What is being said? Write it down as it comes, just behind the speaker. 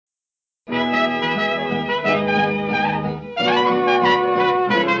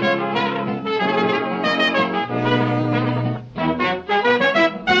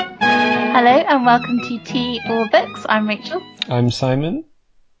and welcome to Tea or Books. I'm Rachel. I'm Simon.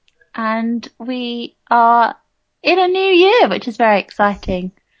 And we are in a new year, which is very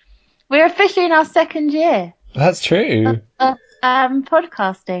exciting. We're officially in our second year. That's true. Of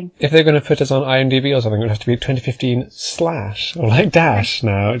podcasting. If they're going to put us on IMDb or something, it would have to be 2015/ or like dash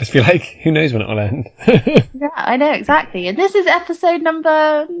now. It'd just be like, who knows when it will end. Yeah, I know, exactly. And this is episode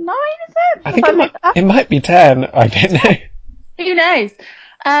number 9, is it? I think it might be 10. I don't know. Who knows?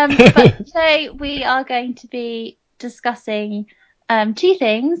 But today we are going to be discussing two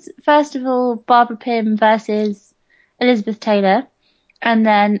things. First of all, Barbara Pym versus Elizabeth Taylor. And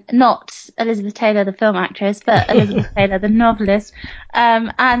then not Elizabeth Taylor, the film actress, but Elizabeth Taylor, the novelist.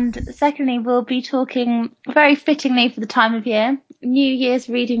 And secondly, we'll be talking very fittingly for the time of year, New Year's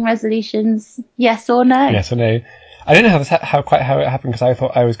reading resolutions, yes or no? Yes or no. I don't know how it happened, because I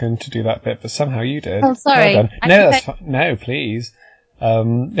thought I was going to do that bit, but somehow you did. Oh, sorry. Well done. No, that's fine. No, please.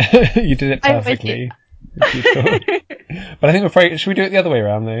 You did it perfectly. Beautiful. But I think should we do it the other way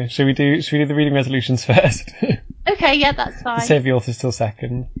around though? Should we do the reading resolutions first? Okay, yeah, that's fine. Save the authors till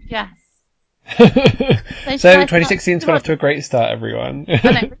second. Yes. So 2016's got off to a great start, everyone.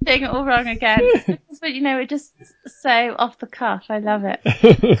 I know, we're doing it all wrong again. But we're just so off the cuff. I love it.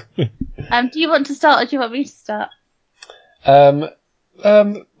 Do you want to start or do you want me to start? Well,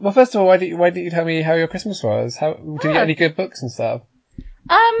 first of all, why didn't you tell me how your Christmas was? Did you get any good books and stuff?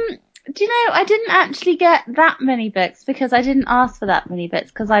 Do you know, I didn't actually get that many books because I didn't ask for that many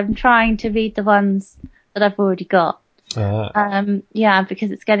books because I'm trying to read the ones that I've already got. Yeah,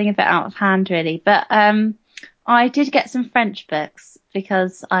 because it's getting a bit out of hand really. But I did get some French books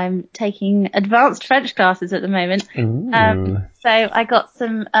because I'm taking advanced French classes at the moment. So I got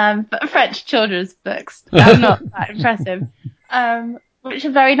some French children's books. I'm not that impressive. Which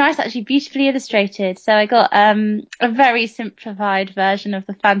are very nice, actually, beautifully illustrated. So I got a very simplified version of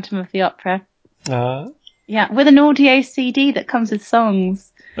The Phantom of the Opera. Yeah, with an audio CD that comes with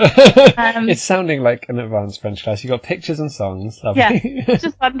songs. It's sounding like an advanced French class. You got pictures and songs. Lovely. Yeah, it's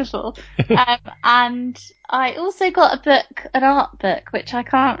just wonderful. And I also got a book, an art book, which I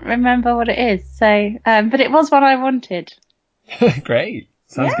can't remember what it is. So, but it was one I wanted. Great.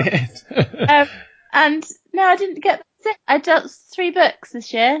 Sounds good. And no, I didn't get. I got 3 books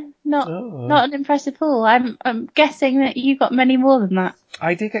this year. Not an impressive haul. I'm guessing that you got many more than that.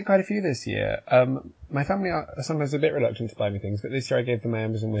 I did get quite a few this year. My family are sometimes a bit reluctant to buy me things, but this year I gave them my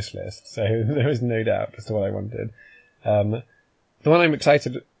Amazon wish list, so there was no doubt as to what I wanted. The one I'm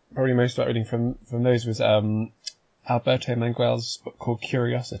excited probably most about reading from those was Alberto Manguel's book called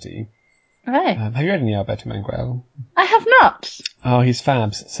Curiosity. Right. Have you read any Alberto Manguel? I have not. Oh, he's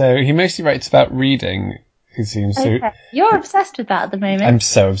fabs. So he mostly writes about reading. It seems to. You're obsessed with that at the moment. I'm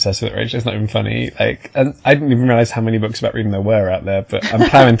so obsessed with it, Rachel. It's not even funny. And I didn't even realise how many books about reading there were out there, but I'm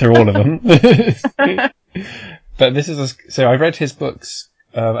plowing through all of them. But this is so I read his books.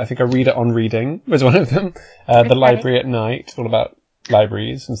 I think A Reader on Reading was one of them. The Library at Night, all about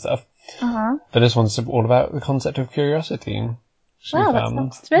libraries and stuff. But this one's all about the concept of curiosity. Wow, that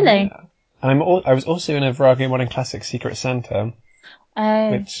sounds thrilling. Yeah. And I was also in a Virago Modern Classics Secret Santa.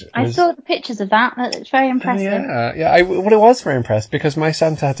 I saw the pictures of that. It's very impressive. Yeah. I was very impressed because my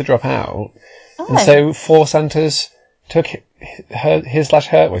Santa had to drop out, and so 4 Santas took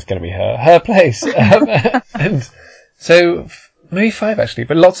his/her was going to be her place, and so maybe 5 actually,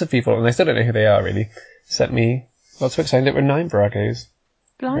 but lots of people, and I still don't know who they are really, sent me lots of books. I ended up with 9 Viragos.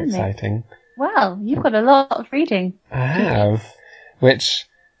 Very exciting. Wow, you've got a lot of reading. I have, which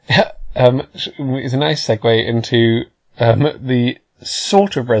is a nice segue into the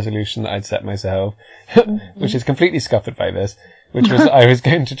sort of resolution that I'd set myself, which is completely scuppered by this, which was I was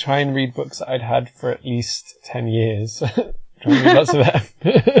going to try and read books that I'd had for at least 10 years. Try and read lots of them.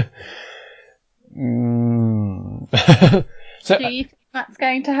 So, do you think that's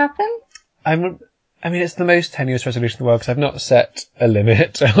going to happen? I mean, it's the most tenuous resolution in the world because I've not set a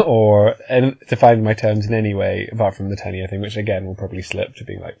limit or defined my terms in any way apart from the 10-year thing, which again will probably slip to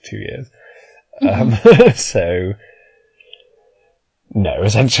being like 2 years. So... No,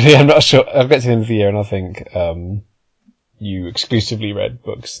 essentially, I'm not sure. I'll get to the end of the year and I'll think, you exclusively read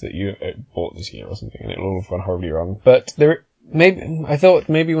books that you bought this year or something, and it'll all have gone horribly wrong. But I thought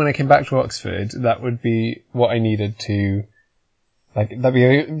maybe when I came back to Oxford, that would be what I needed to, that'd be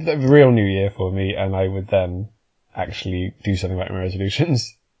a real new year for me, and I would then actually do something about my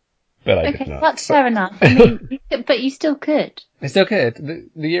resolutions. But I did not. That's fair enough. I mean, but you still could. I still could.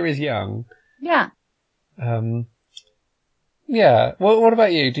 The year is young. Yeah. Yeah. Well, what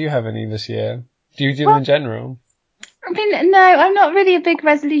about you? Do you have any this year? Do you do them in general? I mean, no, I'm not really a big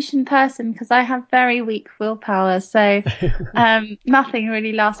resolution person because I have very weak willpower. So nothing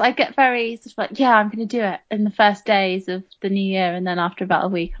really lasts. I get very sort of like, yeah, I'm going to do it in the first days of the new year. And then after about a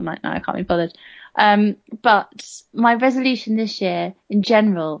week, I'm like, no, I can't be bothered. But my resolution this year in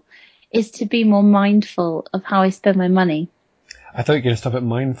general is to be more mindful of how I spend my money. I thought you were going to stop at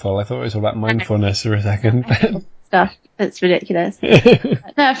mindful. I thought it was all about mindfulness for a second. Stuff that's ridiculous.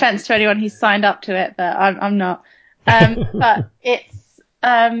 No offense to anyone who's signed up to it, but I'm not. But it's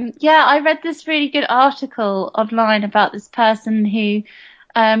yeah, I read this really good article online about this person who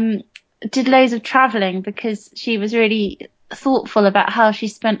did loads of traveling because she was really thoughtful about how she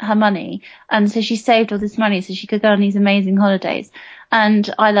spent her money, and so she saved all this money so she could go on these amazing holidays.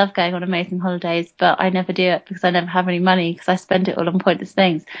 And I love going on amazing holidays, but I never do it because I never have any money because I spend it all on pointless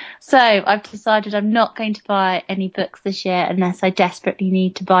things. So I've decided I'm not going to buy any books this year unless I desperately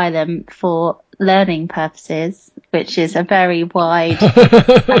need to buy them for learning purposes, which is a very wide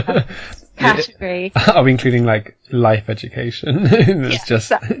category. Are we including like life education? It's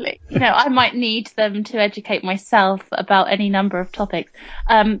just exactly. I might need them to educate myself about any number of topics.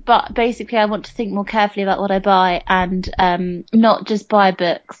 But basically I want to think more carefully about what I buy and not just buy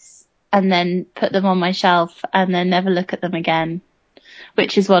books and then put them on my shelf and then never look at them again,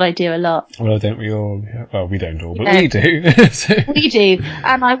 which is what I do a lot. Well, don't we all? Well, we don't all, but we do. We do.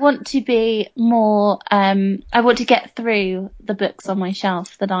 And I want to be more, I want to get through the books on my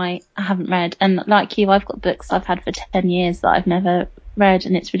shelf that I haven't read. And like you, I've got books I've had for 10 years that I've never read,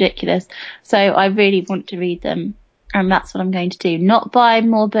 and it's ridiculous. So I really want to read them. And that's what I'm going to do. Not buy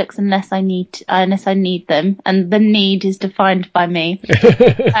more books unless I need them. And the need is defined by me.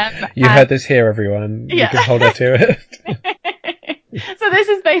 You heard this here, everyone. Yeah. You can hold her to it. So this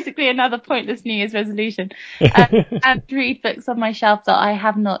is basically another pointless New Year's resolution. And read books on my shelf that I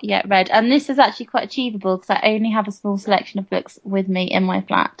have not yet read. And this is actually quite achievable because I only have a small selection of books with me in my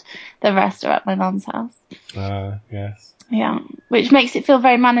flat. The rest are at my mum's house. Yes. Yeah, which makes it feel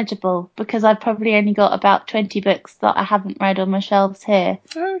very manageable because I've probably only got about 20 books that I haven't read on my shelves here.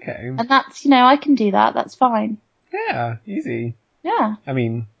 Okay. And that's, I can do that. That's fine. Yeah, easy. Yeah. I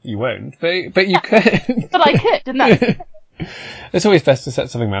mean, you won't, but you could. But I could, and that's It's always best to set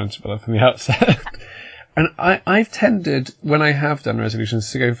something manageable up from the outset. And I've tended, when I have done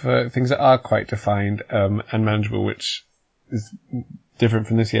resolutions, to go for things that are quite defined and manageable, which is different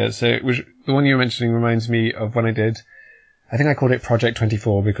from this year. So the one you were mentioning reminds me of when I think I called it Project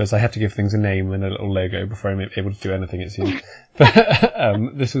 24 because I have to give things a name and a little logo before I'm able to do anything, it seems. But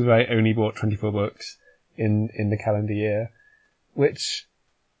this was where I only bought 24 books in the calendar year, which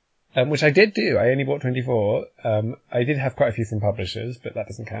I did do. I only bought 24. I did have quite a few from publishers, but that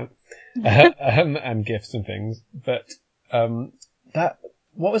doesn't count. And gifts and things. But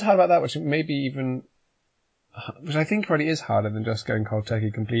what was hard about that, which I think probably is harder than just going cold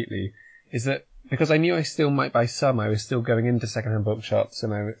turkey completely, is that because I knew I still might buy some, I was still going into secondhand bookshops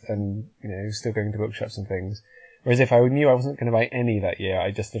and still going to bookshops and things. Whereas if I knew I wasn't going to buy any that year, I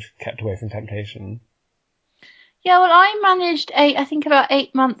just kept away from temptation. Yeah, well, I managed I think about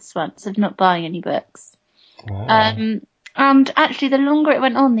 8 months once of not buying any books. Wow. And actually, the longer it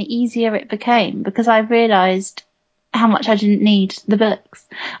went on, the easier it became because I realised how much I didn't need the books.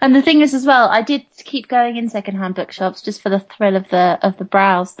 And the thing is, as well, I did keep going in secondhand bookshops just for the thrill of the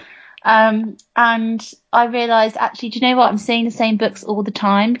browse. And I realised, actually, do you know what? I'm seeing the same books all the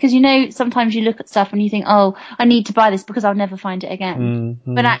time because, sometimes you look at stuff and you think, oh, I need to buy this because I'll never find it again.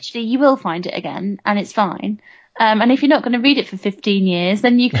 Mm-hmm. But actually, you will find it again and it's fine. And if you're not going to read it for 15 years,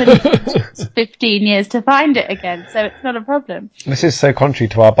 then you could have 15 years to find it again. So it's not a problem. This is so contrary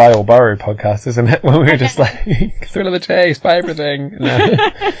to our Buy or Borrow podcast, isn't it? When we were just like, thrill of the chase, buy everything. No.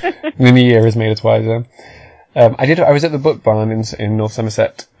 And then the year has made us wiser. I was at the Book Barn in North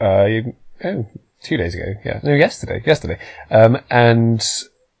Somerset, 2 days ago. Yeah. No, yesterday. And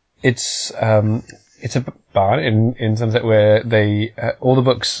it's a barn in Somerset where all the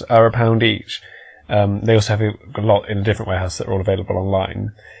books are £1 each. They also have a lot in a different warehouse that are all available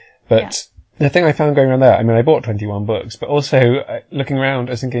online. But the thing I found going around there, I bought 21 books, but also looking around,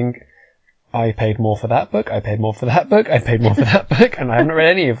 I was thinking, I paid more for that book, I paid more for that book, I paid more for that book, and I haven't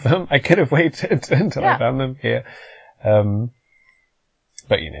read any of them. I could have waited until I found them here. But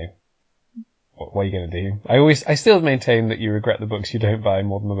what are you going to do? I still maintain that you regret the books you don't buy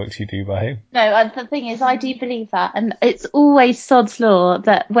more than the books you do buy. No, and the thing is, I do believe that, and it's always sod's law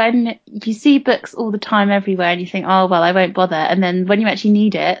that when you see books all the time everywhere and you think, oh, well, I won't bother, and then when you actually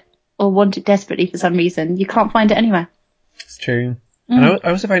need it or want it desperately for some reason, you can't find it anywhere. It's true. And I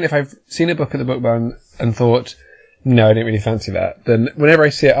also find if I've seen a book at the Book Barn and thought, No, I didn't really fancy that. Then whenever I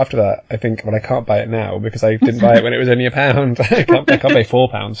see it after that, I think, well, I can't buy it now because I didn't buy it when it was only £1. I can't pay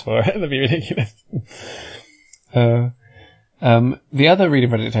 £4 for it. That'd be ridiculous. The other reading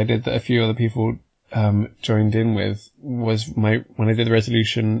project I did that a few other people joined in with was when I did the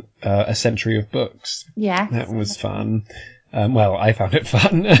resolution, A Century of Books. Yeah. That was fun. Well, I found it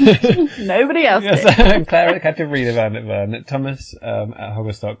fun. Nobody else did. Claire had to read about it fun. Thomas at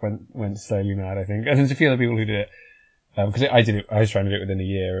Hoggerstock went slowly mad, I think. And there's a few other people who did it. Because I was trying to do it within a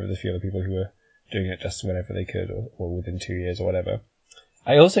year. There was a few other people who were doing it just whenever they could, or within 2 years or whatever.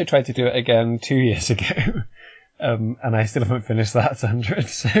 I also tried to do it again 2 years ago. And I still haven't finished that 100.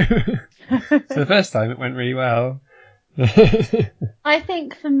 So the first time it went really well. I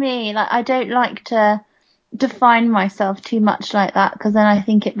think for me, I don't like to define myself too much like that, because then I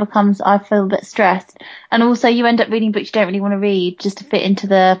think I feel a bit stressed. And also you end up reading books you don't really want to read just to fit into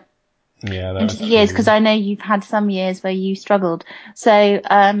the years, because I know you've had some years where you struggled. So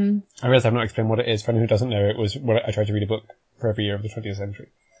I realise I've not explained what it is. For anyone who doesn't know, it was what I tried to read a book for every year of the 20th century.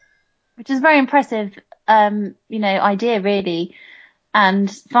 Which is a very impressive, idea, really. And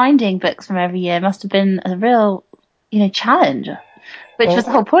finding books from every year must have been a real, challenge, which was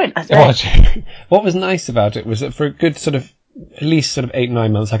the whole point, I suppose. What was nice about it was that for a good at least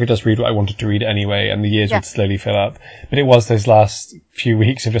 8-9 months, I could just read what I wanted to read anyway, and the years would slowly fill up. But it was those last few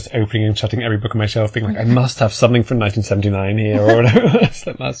weeks of just opening and shutting every book on my shelf, being like, I must have something from 1979 here, or whatever else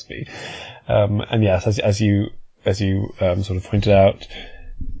that must be. And yes, as you sort of pointed out,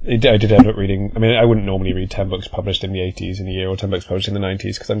 I did end up reading. I mean, I wouldn't normally read 10 books published in the 80s in a year or 10 books published in the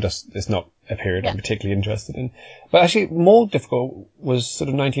 90s, because it's not a period I'm particularly interested in. But actually, more difficult was sort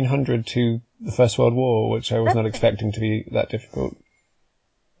of 1900 to the First World War, which I was not expecting to be that difficult.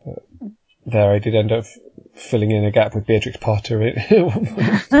 But there, I did end up filling in a gap with Beatrix Potter.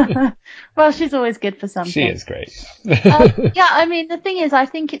 Well, she's always good for something. She is great. I mean, the thing is, I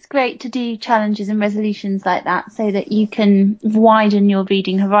think it's great to do challenges and resolutions like that so that you can widen your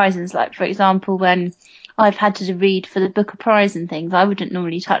reading horizons. Like, for example, when I've had to read for the Booker Prize and things, I wouldn't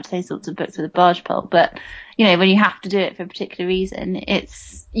normally touch those sorts of books with a barge pole. But, when you have to do it for a particular reason,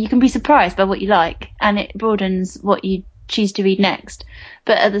 you can be surprised by what you like, and it broadens what you choose to read next.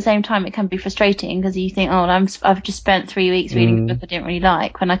 But at the same time, it can be frustrating because you think, I've just spent 3 weeks reading a book I didn't really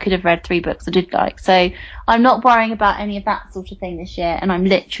like when I could have read 3 books I did like. So I'm not worrying about any of that sort of thing this year, and I'm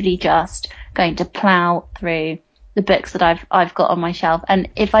literally just going to plow through the books that I've got on my shelf. And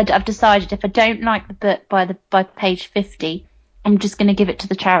I've decided if I don't like the book by page 50, I'm just going to give it to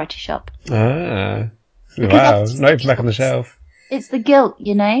the charity shop. Wow, not even back on the shelf. It's the guilt,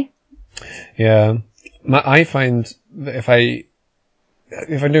 Yeah, I find that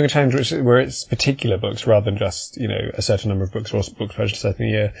if I'm doing a challenge where it's particular books rather than just, a certain number of books or books published a certain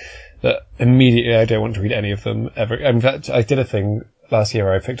year, that immediately I don't want to read any of them ever. In fact, I did a thing last year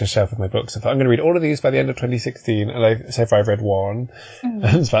where I picked a shelf of my books. I thought, I'm going to read all of these by the end of 2016, and so far I've read one. And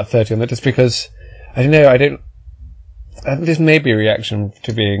it's about 30 on that, just because, I don't know, this may be a reaction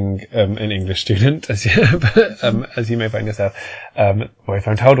to being an English student, as you may find yourself. Or if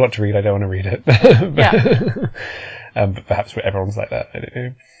I'm told what to read, I don't want to read it. But perhaps everyone's like that. I don't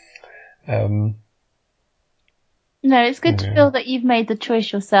know. No, it's good to feel that you've made the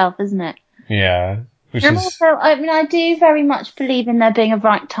choice yourself, isn't it? Yeah. Also, I do very much believe in there being a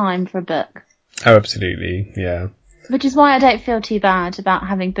right time for a book. Oh, absolutely. Yeah. Which is why I don't feel too bad about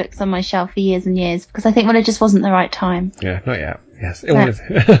having books on my shelf for years and years, because I think, it just wasn't the right time. Yeah, not yet. Yes, it was.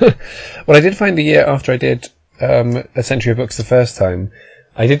 Well, I did find the year after I did A Century of Books the first time,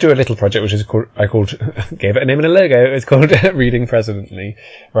 I did do a little project which gave it a name and a logo. It was called Reading Presidently,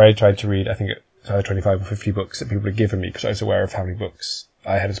 where I tried to read, I think, 25 or 50 books that people had given me, because I was aware of how many books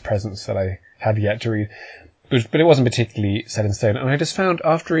I had as presents that I had yet to read. But it wasn't particularly set in stone. And I just found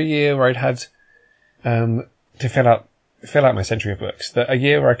after a year where I'd had to fill out my Century of Books, that a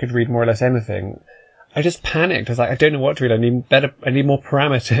year where I could read more or less anything, I just panicked. I was like, I don't know what to read. I need more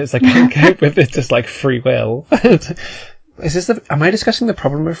parameters. I can't cope with this just like free will. Am I discussing the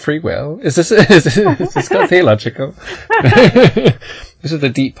problem of free will? Is this got theological? This is a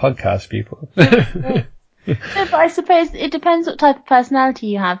deep podcast, people. No, but I suppose it depends what type of personality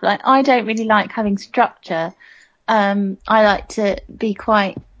you have. Like, I don't really like having structure. I like to be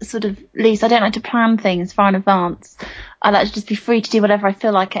quite sort of loose. I don't like to plan things far in advance. I like to just be free to do whatever I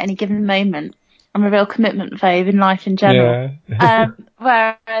feel like at any given moment. I'm a real commitment phobe in life in general. Yeah.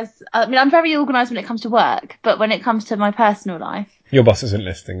 Whereas, I'm very organised when it comes to work, but when it comes to my personal life... Your boss isn't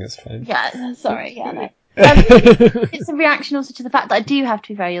listening, it's fine. Yeah, sorry, yeah, no. It's a reaction also to the fact that I do have to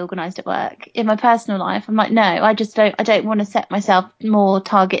be very organised at work. In my personal life, I'm like, no, I don't want to set myself more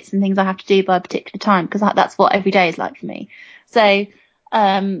targets and things I have to do by a particular time, because that's what every day is like for me. So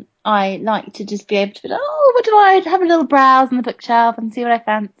I like to just be able to be like, oh, what do I have a little browse on the bookshelf and see what I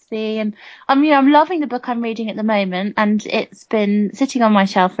fancy. And I'm loving the book I'm reading at the moment, and it's been sitting on my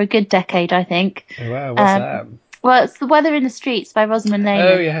shelf for a good decade, I think. Oh, wow, what's that? Well, it's The Weather in the Streets by Rosamund Lehman.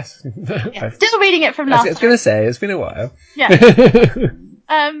 Oh, yes. Yeah, still reading it from last time. I was going to say, it's been a while. Yeah.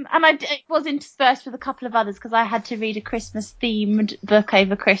 And it was interspersed with a couple of others because I had to read a Christmas-themed book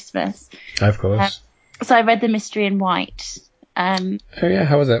over Christmas. Of course. So I read The Mystery in White. Oh, yeah,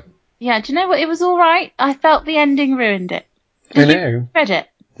 how was it? Yeah, do you know what? It was all right. I felt the ending ruined it. I know. Read it?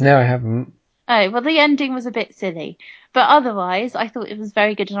 No, I haven't. Oh, well, the ending was a bit silly. But otherwise, I thought it was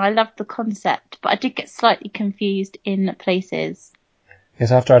very good, and I loved the concept. But I did get slightly confused in places.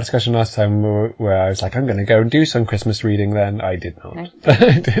 Yes, after our discussion last time where I was like, I'm going to go and do some Christmas reading then, I did not.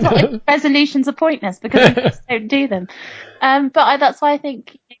 No. Resolutions are pointless because you just don't do them. But that's why I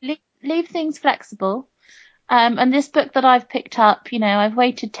think leave things flexible. And this book that I've picked up, I've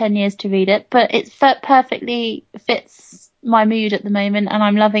waited 10 years to read it, but it perfectly fits my mood at the moment, and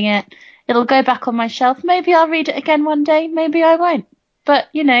I'm loving it. It'll go back on my shelf. Maybe I'll read it again one day. Maybe I won't. But,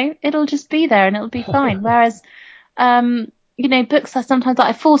 it'll just be there and it'll be fine. Whereas, books are sometimes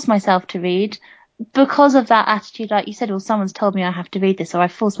I force myself to read because of that attitude. Like you said, well, someone's told me I have to read this, or I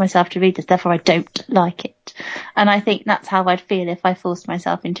force myself to read this, therefore I don't like it. And I think that's how I'd feel if I forced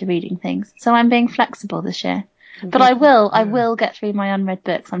myself into reading things. So I'm being flexible this year. But I will get through my unread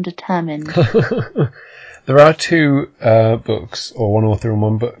books. I'm determined. There are two books, or one author and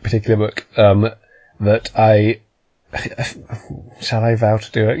one particular book, that I... Shall I vow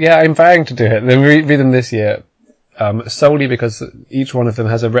to do it? Yeah, I'm vowing to do it. Then read them this year, solely because each one of them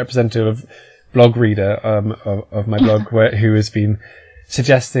has a representative blog reader of my blog who has been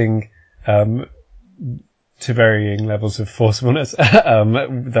suggesting to varying levels of forcefulness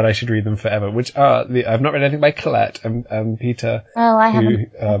that I should read them forever, which are I've not read anything by Colette, and Peter, who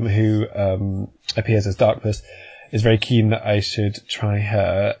appears as Darkpuss, is very keen that I should try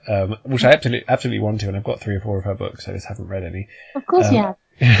her, which I absolutely want to, and I've got 3 or 4 of her books. I just haven't read any. Of course you have.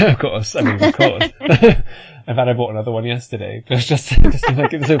 Of course. I mean, of course. In fact, I bought another one yesterday. But just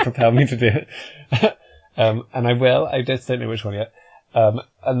like it would propel me to do it. And I will. I just don't know which one yet.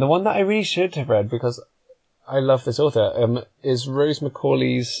 And the one that I really should have read, because I love this author, is Rose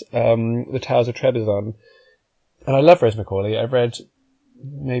Macaulay's The Towers of Trebizond. And I love Rose Macaulay. I've read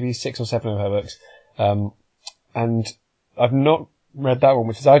maybe 6 or 7 of her books. And I've not read that one,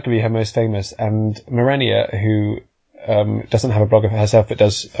 which is arguably her most famous. And Marenia, who doesn't have a blog of herself, but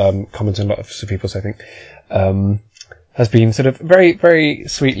does comment on lots of people's, I think, has been sort of very, very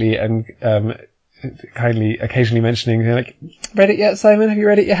sweetly and kindly occasionally mentioning, like, read it yet, Simon? Have you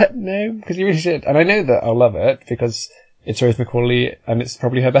read it yet? No? Because you really should. And I know that I'll love it, because it's Rose Macaulay, and it's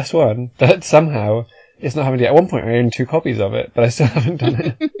probably her best one. But somehow, it's not happened yet. At one point, I owned 2 copies of it, but I still haven't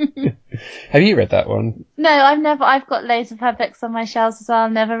done it. Have you read that one? No, I've got loads of her books on my shelves as well.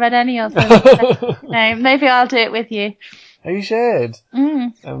 I've never read any of them. No, maybe I'll do it with you. Oh, you should.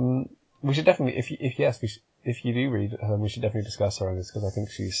 We should definitely, if you do read her, we should definitely discuss her on this, because I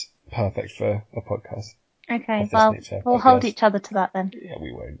think she's perfect for a podcast. Okay, well, we'll hold each other to that then. Yeah,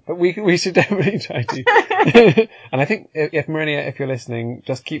 we won't. But we should definitely try to. And I think, if Marenia, if you're listening,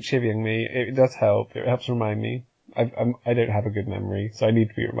 just keep chivying me. It does help. It helps remind me. I don't have a good memory, so I need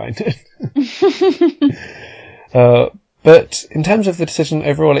to be reminded. But in terms of the decision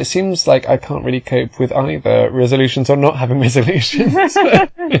overall, it seems like I can't really cope with either resolutions or not having resolutions.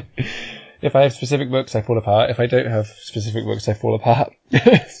 If I have specific books, I fall apart. If I don't have specific books, I fall apart.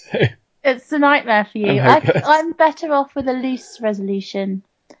 So, it's a nightmare for you. I'm better off with a loose resolution.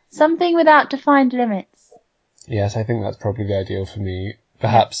 Something without defined limits. Yes, I think that's probably the ideal for me.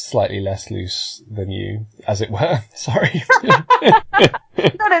 Perhaps slightly less loose than you, as it were. Sorry.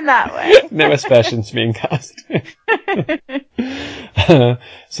 Not in that way. No aspersions being cast.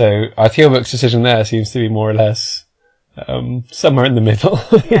 So our Teal Books decision there seems to be more or less somewhere in the middle.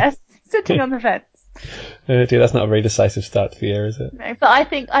 Yes, sitting on the fence. Dear, that's not a very decisive start to the year, is it? No, but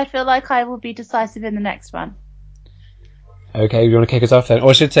I feel like I will be decisive in the next one. Okay, you want to kick us off then?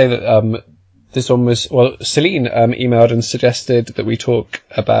 Or I should say that this one was, well, Celine emailed and suggested that we talk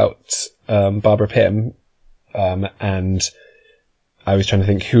about Barbara Pym, and I was trying to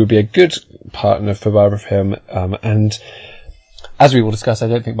think who would be a good partner for Barbara Pym, and as we will discuss, I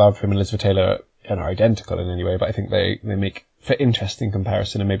don't think Barbara Pym and Elizabeth Taylor are identical in any way, but I think they make for interesting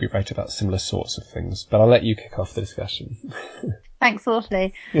comparison and maybe write about similar sorts of things. But I'll let you kick off the discussion. Thanks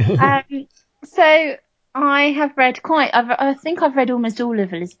awfully. So I have read I think I've read almost all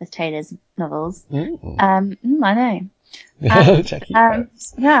of Elizabeth Taylor's novels. I know.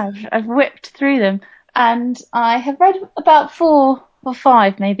 Yeah, I've whipped through them, and I have read about 4 or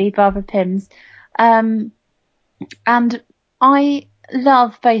 5, maybe, Barbara Pyms, and I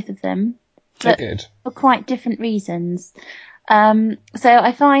love both of them, but for quite different reasons. So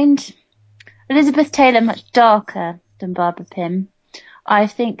I find Elizabeth Taylor much darker than Barbara Pym. I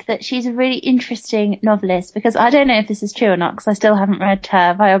think that she's a really interesting novelist, because I don't know if this is true or not, because I still haven't read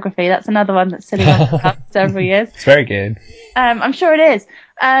her biography. That's another one that's sitting on for several years. It's very good. I'm sure it is.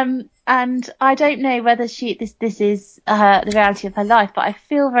 And I don't know whether this is the reality of her life, but I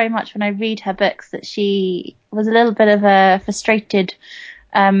feel very much when I read her books that she was a little bit of a frustrated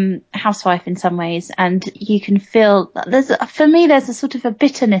housewife in some ways, and you can feel there's a sort of a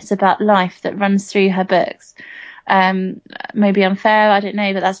bitterness about life that runs through her books. Maybe unfair, I don't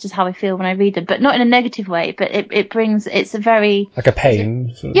know, but that's just how I feel when I read them, but not in a negative way, but it's a very like a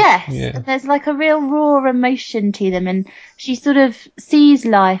pain sort of, yes, yeah. There's like a real raw emotion to them, and she sort of sees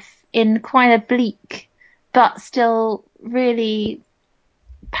life in quite a bleak but still really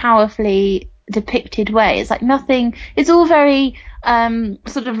powerfully depicted way. It's like nothing, it's all very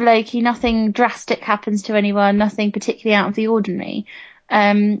sort of low-key, nothing drastic happens to anyone, nothing particularly out of the ordinary,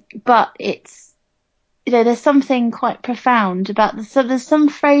 but it's, you know, there's something quite profound about so there's some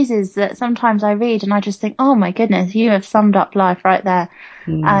phrases that sometimes I read and I just think, oh my goodness, you have summed up life right there.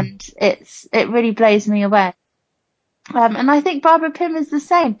 And it really blows me away. And I think Barbara Pym is the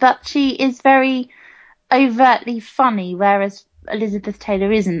same, but she is very overtly funny, whereas Elizabeth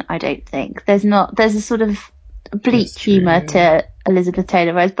Taylor isn't, I don't think. There's a sort of bleak humour to Elizabeth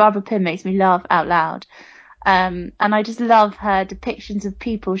Taylor, whereas Barbara Pym makes me laugh out loud. And I just love her depictions of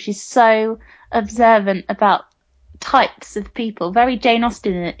people. She's so observant about types of people, very Jane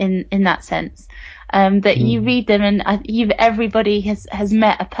Austen in that sense. That you read them and everybody has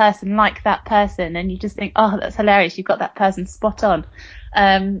met a person like that person, and you just think, oh, that's hilarious. You've got that person spot on.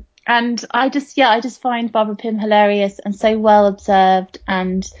 And I just find Barbara Pym hilarious and so well observed,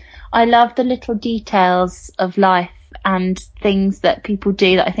 and I love the little details of life and things that people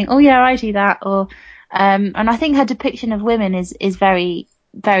do that I think, oh yeah, I do that, or and I think her depiction of women is very,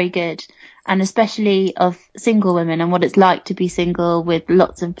 very good, and especially of single women and what it's like to be single with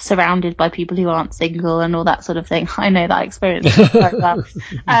lots of surrounded by people who aren't single and all that sort of thing. I know that experience quite well.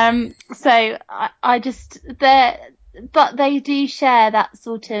 So I just but they do share that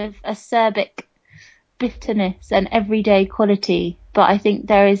sort of acerbic bitterness and everyday quality. But I think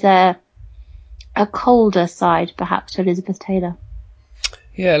there is a colder side, perhaps, to Elizabeth Taylor.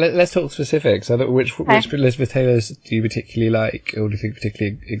 Yeah, let's talk specifics. Which Elizabeth Taylors do you particularly like, or do you think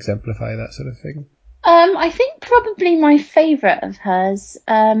particularly exemplify that sort of thing? I think probably my favourite of hers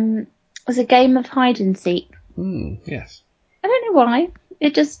was A Game of Hide and Seek. Yes. I don't know why.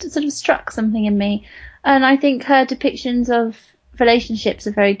 It just sort of struck something in me. And I think her depictions of relationships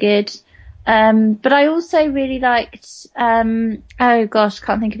are very good. But I also really liked, oh gosh,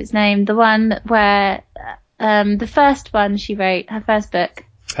 can't think of its name, the one where, the first one she wrote, her first book.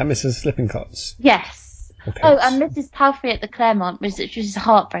 Mrs. Lippincotts. Yes. Okay. Oh, and Mrs. Palfrey at the Claremont, which is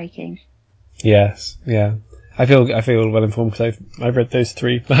heartbreaking. Yes, yeah. I feel well informed because I've read those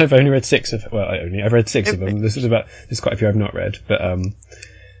 3. I've only read 6 of. Well, I've read 6 of them. There's quite a few I've not read, but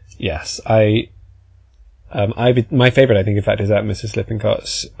yes, my favourite, I think, in fact, is that Mrs.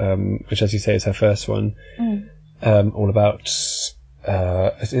 Lippincotts, which, as you say, is her first one. All about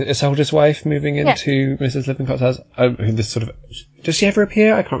a soldier's wife moving into Mrs. Lippincotts' house. This sort of, does she ever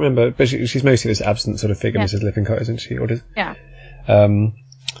appear? I can't remember, but she's mostly this absent sort of figure, Mrs. Lippincott, isn't she? Or does? Yeah.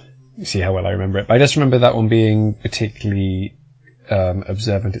 See how well I remember it. But I just remember that one being particularly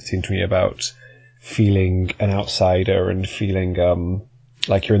observant, it seemed to me, about feeling an outsider and feeling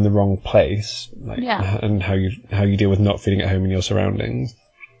like you're in the wrong place, and how you deal with not feeling at home in your surroundings.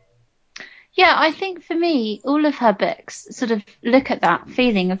 Yeah, I think for me, all of her books sort of look at that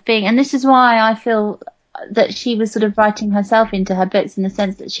feeling of being, and this is why I feel that she was sort of writing herself into her books, in the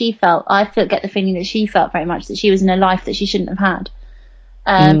sense that get the feeling that she felt very much that she was in a life that she shouldn't have had.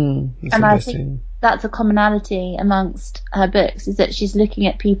 And I think that's a commonality amongst her books, is that she's looking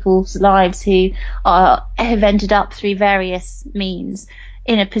at people's lives who have ended up through various means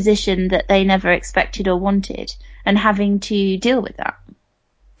in a position that they never expected or wanted, and having to deal with that.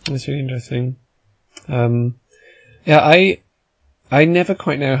 That's really interesting. Yeah, I never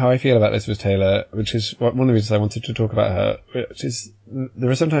quite know how I feel about Elizabeth Taylor, which is one of the reasons I wanted to talk about her. Which is,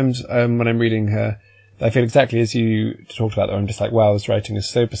 there are sometimes when I'm reading her, I feel exactly as you talked about, that I'm just like, wow, this writing is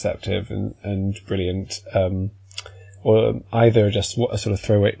so perceptive and brilliant. or either just a sort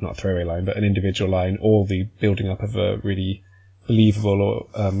of not throwaway line, but an individual line, or the building up of a really believable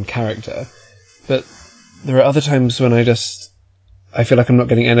or character. But there are other times when I feel like I'm not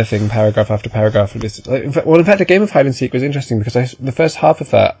getting anything paragraph after paragraph. In fact, A Game of Hide and Seek was interesting because the first half of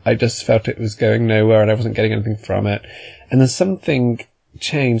that, I just felt it was going nowhere and I wasn't getting anything from it. And then something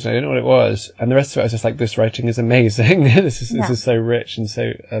changed, I don't know what it was, and the rest of it I was just like, this writing is amazing. This is so rich, and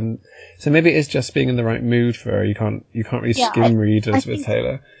so maybe it's just being in the right mood for her. You can't really skim read Elizabeth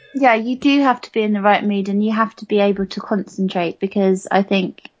Taylor. Yeah, you do have to be in the right mood, and you have to be able to concentrate, because I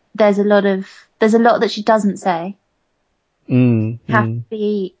think there's a lot that she doesn't say. You have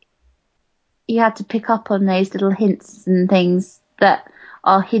to pick up on those little hints and things that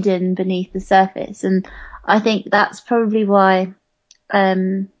are hidden beneath the surface, and I think that's probably why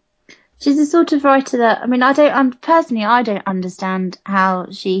she's the sort of writer that, I mean, I don't understand how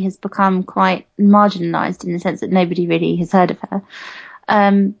she has become quite marginalised, in the sense that nobody really has heard of her,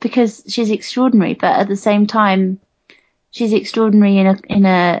 because she's extraordinary, but at the same time she's extraordinary in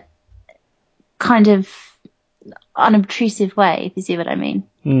a kind of unobtrusive way, if you see what I mean.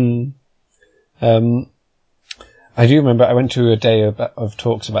 I do remember I went to a day of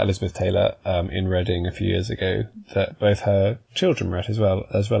talks about Elizabeth Taylor in Reading a few years ago that both her children read as well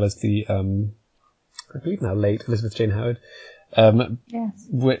as the I believe now late Elizabeth Jane Howard. Yes.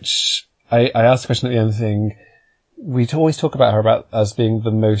 Which I asked the question at the end, saying we'd always talk about her as being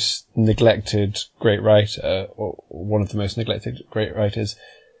the most neglected great writer, or one of the most neglected great writers.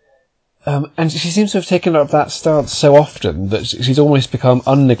 And she seems to have taken up that stance so often that she's almost become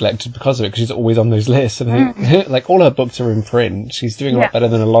unneglected because of it, because she's always on those lists. And I think, like, all her books are in print. She's doing a lot better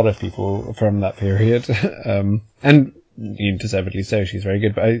than a lot of people from that period. And deservedly so. She's very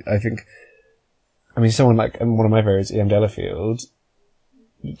good. But I think, I mean, someone like, one of my favorites, E.M. Delafield,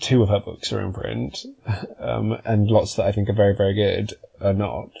 2 of her books are in print, and lots that I think are very, very good are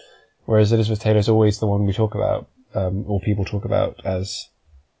not. Whereas Elizabeth Taylor is always the one we talk about, or people talk about as,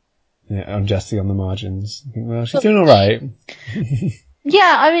 unjustly on the margins. I think, well, she's doing all right.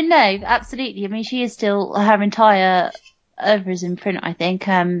 Yeah, I mean, no, absolutely. I mean, she is still, her entire oeuvre is in print, I think,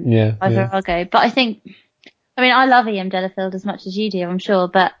 by Virago. But I think, I mean, I love E.M. Delafield as much as you do, I'm sure,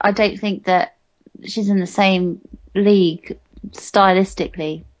 but I don't think that she's in the same league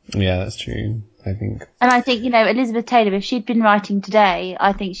stylistically. Yeah, that's true, I think. And I think, Elizabeth Taylor, if she'd been writing today,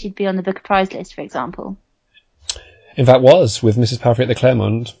 I think she'd be on the Booker Prize list, for example. In fact, was, with Mrs. Palfrey at the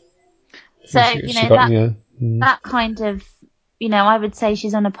Claremont. So, that kind of, I would say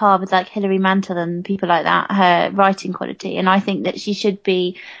she's on a par with like Hilary Mantel and people like that, her writing quality. And I think that she should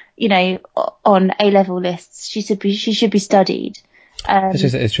be, on A-level lists. She should be studied.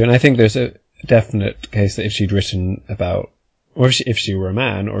 This is true. And I think there's a definite case that if she'd written about, or if she were a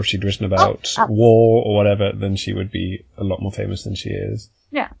man, or if she'd written about war or whatever, then she would be a lot more famous than she is.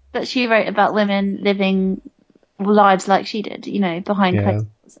 Yeah, but she wrote about women living lives like she did, behind curtains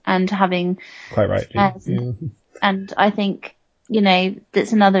and having quite right. And I think,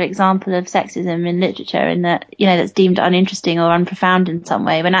 that's another example of sexism in literature, in that, that's deemed uninteresting or unprofound in some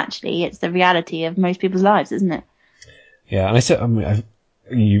way, when actually it's the reality of most people's lives, isn't it? Yeah, and I said,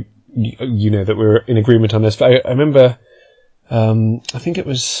 you know that we're in agreement on this, but I remember, I think it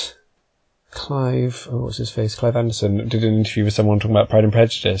was Clive Anderson did an interview with someone talking about Pride and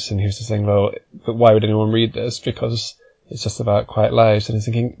Prejudice, and he was just saying, well, but why would anyone read this? Because it's just about quiet lives. And I was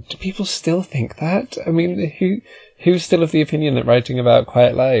thinking, do people still think that? I mean, who's still of the opinion that writing about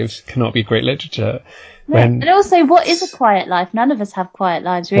quiet lives cannot be great literature? No. And also, what is a quiet life? None of us have quiet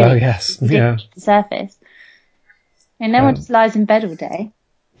lives, really. Well, yes, yeah. The surface. I mean, no one just lies in bed all day.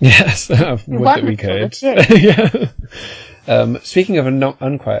 Yes, would that we could. Yeah. Speaking of an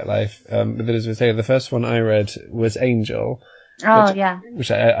unquiet life, with Elizabeth Taylor, the first one I read was Angel.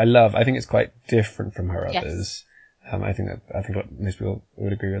 Which I love. I think it's quite different from her others. I think most people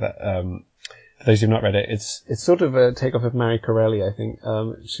would agree with that. For those who've not read it, it's sort of a takeoff of Marie Corelli. I think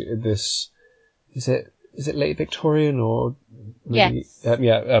is it late Victorian or maybe,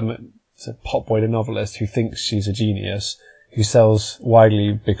 it's a potboiler novelist who thinks she's a genius, who sells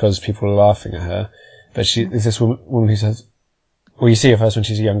widely because people are laughing at her. But she is this woman who says, well, you see her first when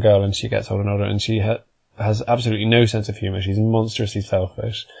she's a young girl, and she gets older and older, and she has absolutely no sense of humour. She's monstrously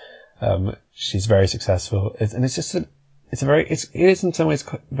selfish. She's very successful, it is in some ways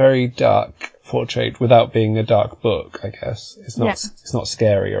very dark portrait without being a dark book. I guess it's not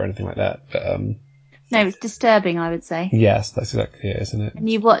scary or anything like that, but no, it's disturbing, I would say. Yes, that's exactly it, isn't it? And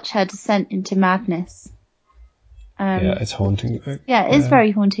you watch her descent into madness. It's haunting. Yeah, it is very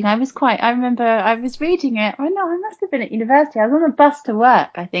haunting. I remember I was reading it. Oh no, I must have been at university. I was on a bus to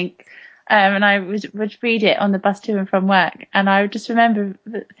work, I think. and I would read it on the bus to and from work, and I just remember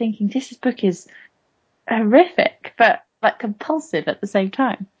thinking, this book is horrific, but like compulsive at the same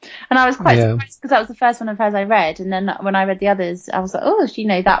time. And I was quite surprised because that was the first one of hers I read, and then when I read the others, I was like, oh,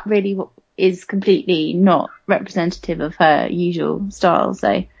 that really is completely not representative of her usual style.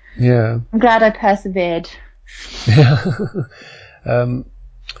 So yeah, I'm glad I persevered.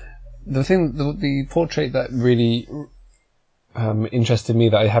 The portrait that really interested me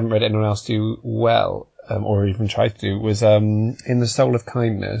that I haven't read anyone else do well, or even try to do, was in The Soul of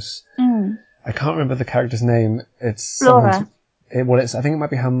Kindness. I can't remember the character's name. It's Laura. I think it might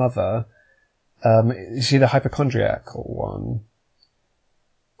be her mother. Is she the hypochondriacal one?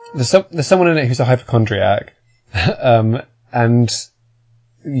 There's someone in it who's a hypochondriac, and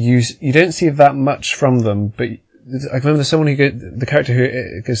you don't see that much from them, but I remember there's someone the character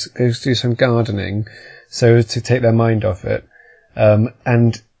who goes to do some gardening, so to take their mind off it.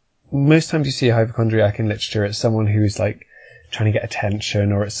 And most times you see a hypochondriac in literature, it's someone who's like trying to get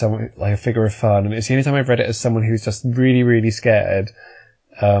attention, or it's someone like a figure of fun. And it's the only time I've read it as someone who's just really, really scared.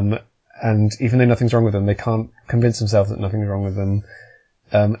 And even though nothing's wrong with them, they can't convince themselves that nothing's wrong with them.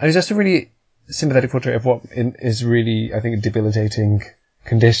 And it's just a really sympathetic portrait of what is really, I think, a debilitating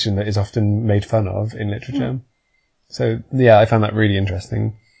condition that is often made fun of in literature. So, yeah, I found that really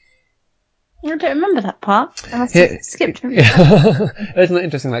interesting. I don't remember that part. I must have skipped it. Isn't that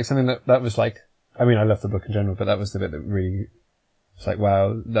interesting? Like, something that was like, I mean, I love the book in general, but that was the bit that really was like,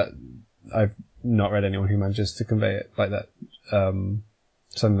 wow, that I've not read anyone who manages to convey it like that.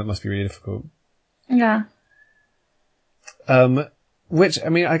 Something that must be really difficult. Yeah. Which, I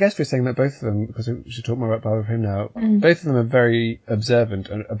mean, I guess we're saying that both of them, because we should talk more about Barbara Pym now, both of them are very observant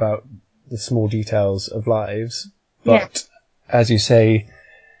about the small details of lives. But, as you say,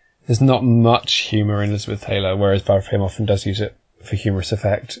 there's not much humour in Elizabeth Taylor, whereas Barbara Pym often does use it for humorous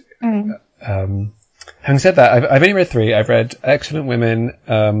effect. Having said that, I've only read 3. I've read Excellent Women,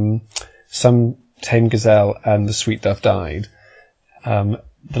 Some Tame Gazelle, and The Sweet Dove Died. The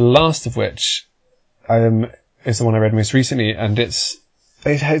last of which is the one I read most recently, and it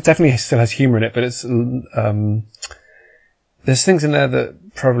definitely still has humour in it, but it's there's things in there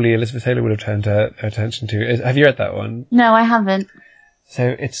that probably Elizabeth Taylor would have turned her attention to. Have you read that one? No, I haven't.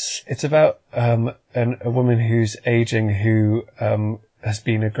 So it's about a woman who's aging, who has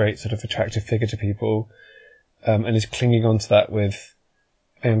been a great sort of attractive figure to people, and is clinging on to that with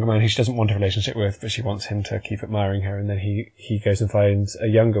a younger man who she doesn't want a relationship with, but she wants him to keep admiring her. And then he goes and finds a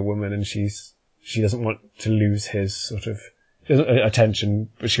younger woman, and she doesn't want to lose his sort of attention,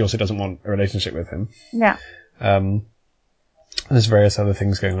 but she also doesn't want a relationship with him. Yeah. There's various other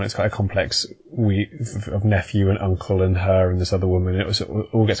things going on. It's quite a complex weave of nephew and uncle and her and this other woman. It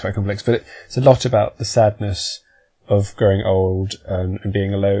all gets quite complex, but it's a lot about the sadness of growing old and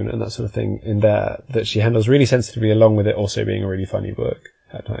being alone and that sort of thing in there that she handles really sensitively, along with it also being a really funny book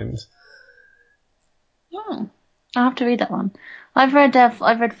at times. Oh, I'll have to read that one. I've read 4.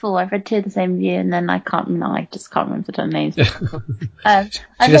 I've read 2 of the same year, and then I just can't remember the names. She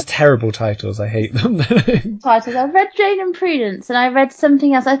has terrible titles. I hate them. Titles. I've read Jane and Prudence, and I read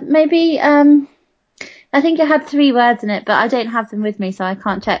something else. I think it had 3 words in it, but I don't have them with me, so I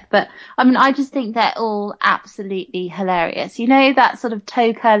can't check. But I mean, I just think they're all absolutely hilarious. You know that sort of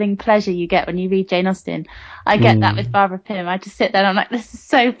toe-curling pleasure you get when you read Jane Austen? I get that with Barbara Pym. I just sit there and I'm like, this is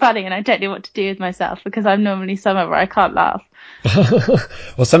so funny, and I don't know what to do with myself because I'm normally somewhere where I can't laugh.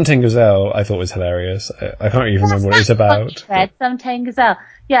 Well, Some Tame Gazelle I thought was hilarious. I can't even remember what it's about. Some Tame Gazelle.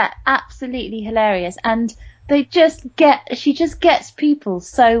 Yeah, absolutely hilarious. And she just gets people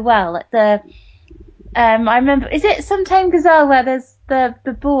so well. I remember, is it Some Tame Gazelle where there's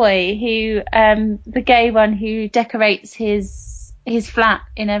the boy who, the gay one who decorates his flat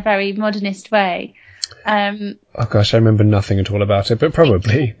in a very modernist way? Oh gosh, I remember nothing at all about it, but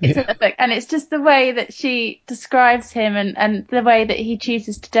probably. It's in the book, and it's just the way that she describes him and the way that he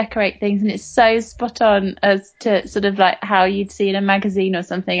chooses to decorate things, and it's so spot on as to sort of like how you'd see in a magazine or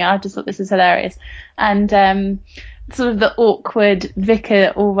something. I just thought this was hilarious. And sort of the awkward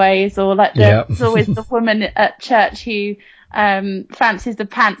vicar always, or like there's always the woman at church who fancies the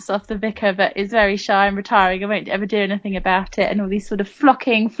pants off the vicar but is very shy and retiring and won't ever do anything about it, and all these sort of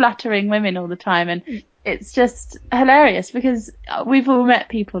flocking, fluttering women all the time. And it's just hilarious because we've all met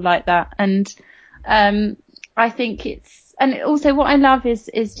people like that. And I think and also what I love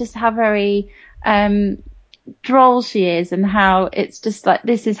is just how very droll she is, and how it's just like,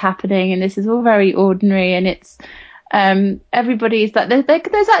 this is happening and this is all very ordinary, and it's Everybody's like,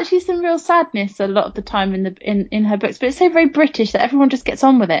 there's actually some real sadness a lot of the time in her books, but it's so very British that everyone just gets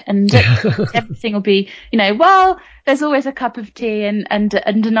on with it, and everything will be, well, there's always a cup of tea and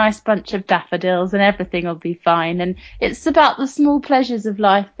a nice bunch of daffodils, and everything will be fine. And it's about the small pleasures of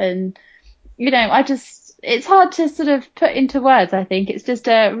life, and it's hard to sort of put into words. I think it's just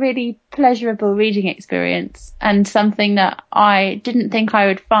a really pleasurable reading experience, and something that I didn't think I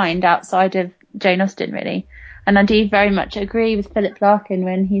would find outside of Jane Austen, really. And I do very much agree with Philip Larkin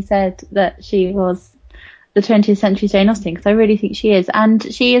when he said that she was the 20th century Jane Austen, because I really think she is. And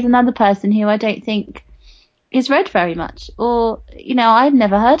she is another person who I don't think is read very much. Or, I'd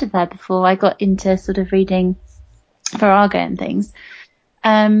never heard of her before I got into sort of reading Virago and things.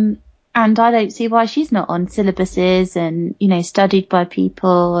 And I don't see why she's not on syllabuses and, studied by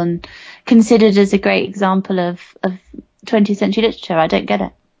people and considered as a great example of 20th century literature. I don't get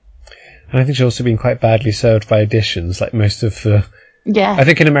it. And I think she's also been quite badly served by editions, like most of the... Yeah. I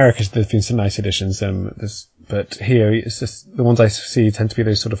think in America there's been some nice editions, but here it's just the ones I see tend to be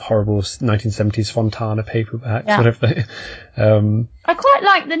those sort of horrible 1970s Fontana paperbacks, sort of thing. I quite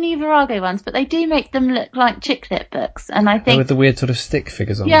like the new Virago ones, but they do make them look like chick lit books, and I think with the weird sort of stick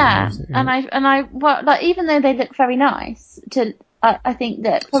figures on them. Yeah, and even though they look very nice, I think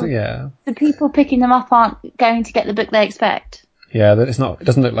that the people picking them up aren't going to get the book they expect. Yeah, that it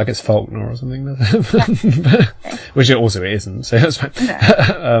doesn't look like it's Faulkner or something, which it also isn't, so that's fine.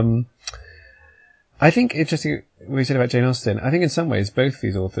 No. I think interesting what you said about Jane Austen. I think in some ways both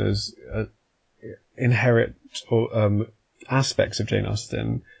these authors inherit aspects of Jane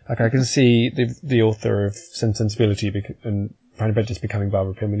Austen. Like I can see the author of Sense and Sensibility and Pride and Prejudice becoming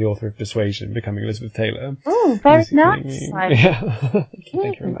Barbara Pym, and the author of Persuasion becoming Elizabeth Taylor. Oh, very nice. Yeah. Thank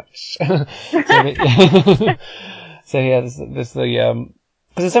you very much. So yeah, there's the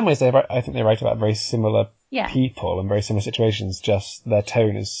because in some ways I think they write about very similar people and very similar situations. Just their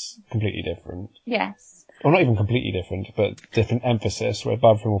tone is completely different. Yes. Or not even completely different, but different emphasis. Where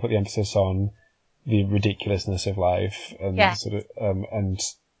Barbara Pym will put the emphasis on the ridiculousness of life, and and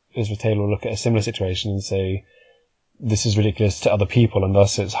Elizabeth Taylor will look at a similar situation and say, "This is ridiculous to other people, and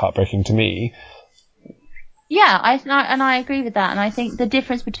thus it's heartbreaking to me." Yeah, I agree with that, and I think the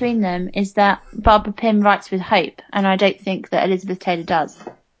difference between them is that Barbara Pym writes with hope, and I don't think that Elizabeth Taylor does.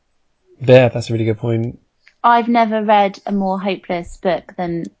 Yeah, that's a really good point. I've never read a more hopeless book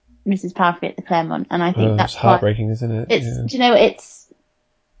than Mrs. Palfrey at the Claremont, and I think that's heartbreaking, isn't it? Do you know, it's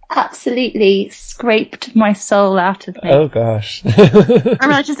absolutely scraped my soul out of me. Oh gosh. And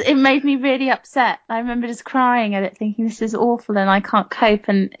it made me really upset. I remember just crying at it, thinking this is awful and I can't cope,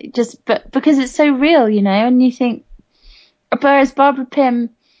 and but because it's so real, and you think, whereas Barbara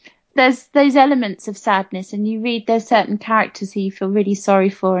Pym, there's those elements of sadness, and you read there's certain characters who you feel really sorry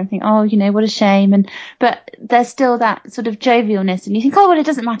for and think, oh, what a shame, but there's still that sort of jovialness, and you think, oh well, it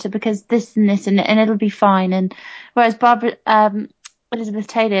doesn't matter because this and this and it'll be fine. And whereas Elizabeth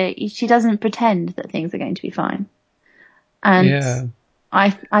Taylor, she doesn't pretend that things are going to be fine. And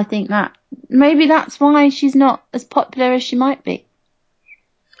I think that maybe that's why she's not as popular as she might be.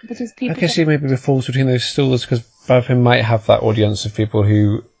 Because people I guess she maybe falls between those stools, because Barbara Pym might have that audience of people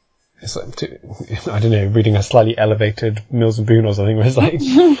who, it's like, I don't know, reading a slightly elevated Mills and Boon or something, where it's like,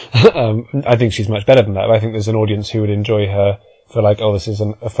 I think she's much better than that, but I think there's an audience who would enjoy her for like, oh, this is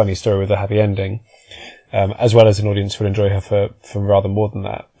a funny story with a happy ending. As well as an audience who would enjoy her for rather more than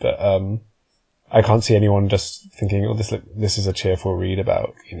that. But I can't see anyone just thinking, oh, this is a cheerful read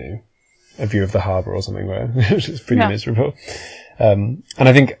about, a view of the harbour or something, which is pretty miserable. And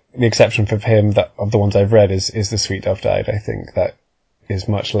I think the exception for him of the ones I've read is The Sweet Dove Died. I think that is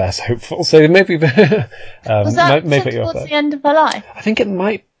much less hopeful. So maybe was that towards the end of her life? I think it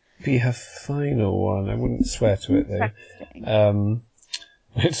might be her final one. I wouldn't swear to it though.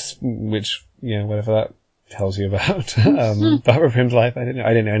 Which whatever that tells you about Barbara Pym's life. I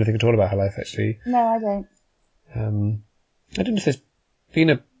didn't know anything at all about her life, actually. No, I don't. I don't know if there's been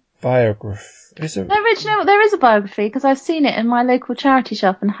a biography. There is a biography, because I've seen it in my local charity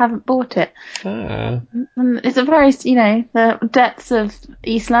shop and haven't bought it. And it's a very, the depths of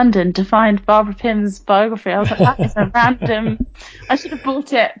East London to find Barbara Pym's biography. I was like, that is a random. I should have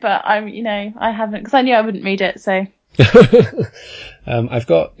bought it, but I haven't, because I knew I wouldn't read it, so. I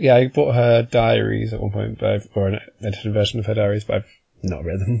bought her diaries at one point, or an edited version of her diaries, but I've not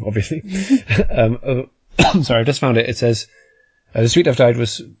read them, obviously. Sorry, I just found it. It says, The Sweet Dove Died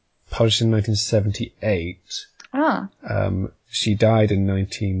was published in 1978. She died in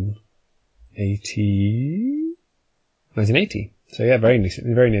 1980. So yeah, very near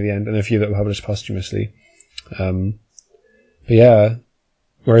the end, and a few that were published posthumously. But yeah,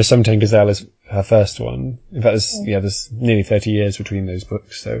 whereas Sometime Gazelle is her first one. In fact, there's nearly 30 years between those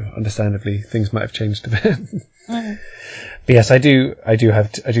books, so understandably things might have changed a bit. But yes, I do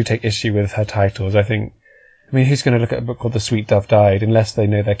take issue with her titles. I mean, who's going to look at a book called The Sweet Dove Died unless they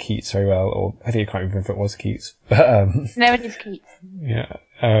know their Keats very well, or I think I can't remember if it was Keats. But, no, it is Keats. Yeah.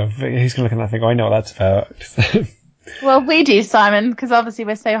 But who's going to look at that and think, oh, I know what that's about. Well, we do, Simon, because obviously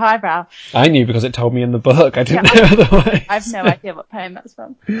we're so highbrow. I knew because it told me in the book. I didn't know otherwise. I have no idea what poem that's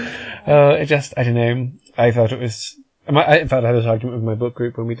from. I don't know. I thought it was... in fact, I had this argument with my book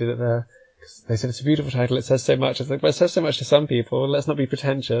group when we did it there. They said, it's a beautiful title, it says so much. I was like, well, it says so much to some people, let's not be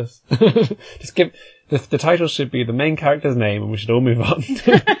pretentious. Just give... The title should be the main character's name and we should all move on.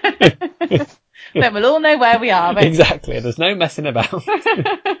 Then we'll all know where we are. Exactly, there's no messing about.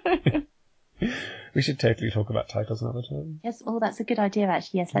 We should totally talk about titles another time. Yes, that's a good idea,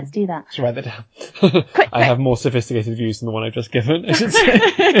 actually. Yes, let's do that. Let's write that down. Quick. I have more sophisticated views than the one I've just given, I should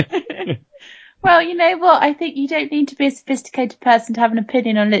say. Well, you know what? I think you don't need to be a sophisticated person to have an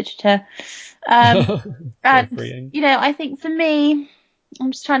opinion on literature. And, I think for me,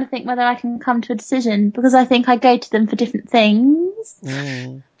 I'm just trying to think whether I can come to a decision, because I think I go to them for different things.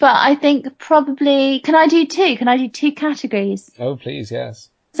 But I think probably... Can I do two? Can I do two categories? Oh, please, yes.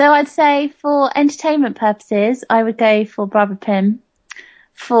 So I'd say for entertainment purposes, I would go for Barbara Pym.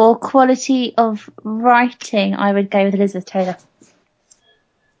 For quality of writing, I would go with Elizabeth Taylor.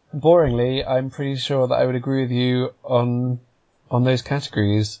 Boringly, I'm pretty sure that I would agree with you on those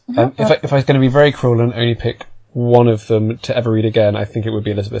categories. If I was going to be very cruel and only pick one of them to ever read again, I think it would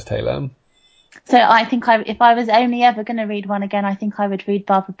be Elizabeth Taylor. So I think if I was only ever going to read one again, I think I would read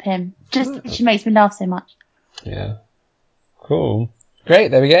Barbara Pym. Just because she makes me laugh so much. Yeah. Cool.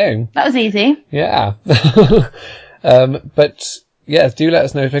 Great, there we go. That was easy. Yeah. But yeah, do let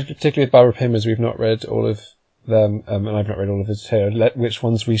us know, particularly with Barbara Pym, as we've not read all of them, and I've not read all of his Taylor, which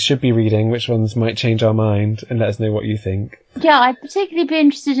ones we should be reading, which ones might change our mind, and let us know what you think. Yeah, I'd particularly be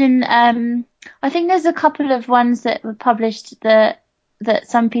interested in, I think there's a couple of ones that were published that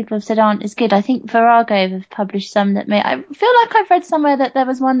some people have said aren't as good. I think Virago have published some that I feel like I've read somewhere that there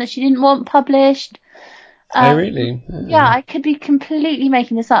was one that she didn't want published. Oh, really? Yeah, I could be completely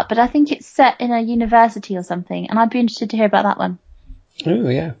making this up, but I think it's set in a university or something, and I'd be interested to hear about that one. Oh,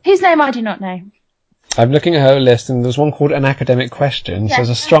 yeah. Whose name I do not know. I'm looking at her list, and there's one called An Academic Question, so there's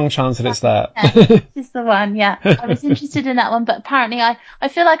a strong chance that it's that. Yeah, this is the one, yeah. I was interested in that one, but apparently I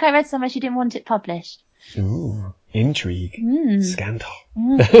feel like I read somewhere she didn't want it published. Ooh, intrigue. Scandal.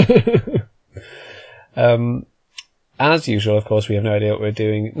 As usual, of course, we have no idea what we're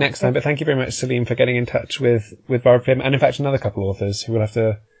doing next time, but thank you very much, Celine, for getting in touch with Barbara Pym, and in fact another couple of authors who will have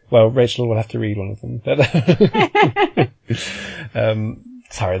to, well, Rachel will have to read one of them. But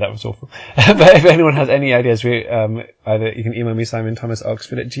sorry, that was awful. But if anyone has any ideas, either you can email me,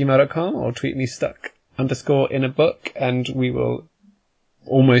 SimonThomasOxford@gmail.com, or tweet me stuck_in a book, and we will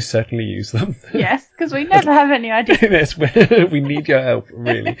almost certainly use them. Yes, because we never have any idea. Yes, we need your help,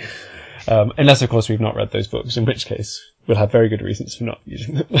 really. Unless, of course, we've not read those books, in which case we'll have very good reasons for not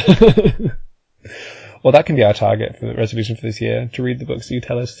using them. Well, that can be our target for the resolution for this year, to read the books that you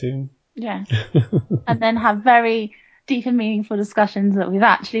tell us to. Yeah. And then have very deep and meaningful discussions that we've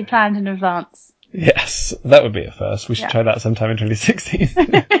actually planned in advance. Yes, that would be a first. We should try that sometime in 2016.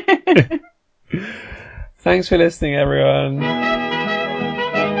 Thanks for listening, everyone.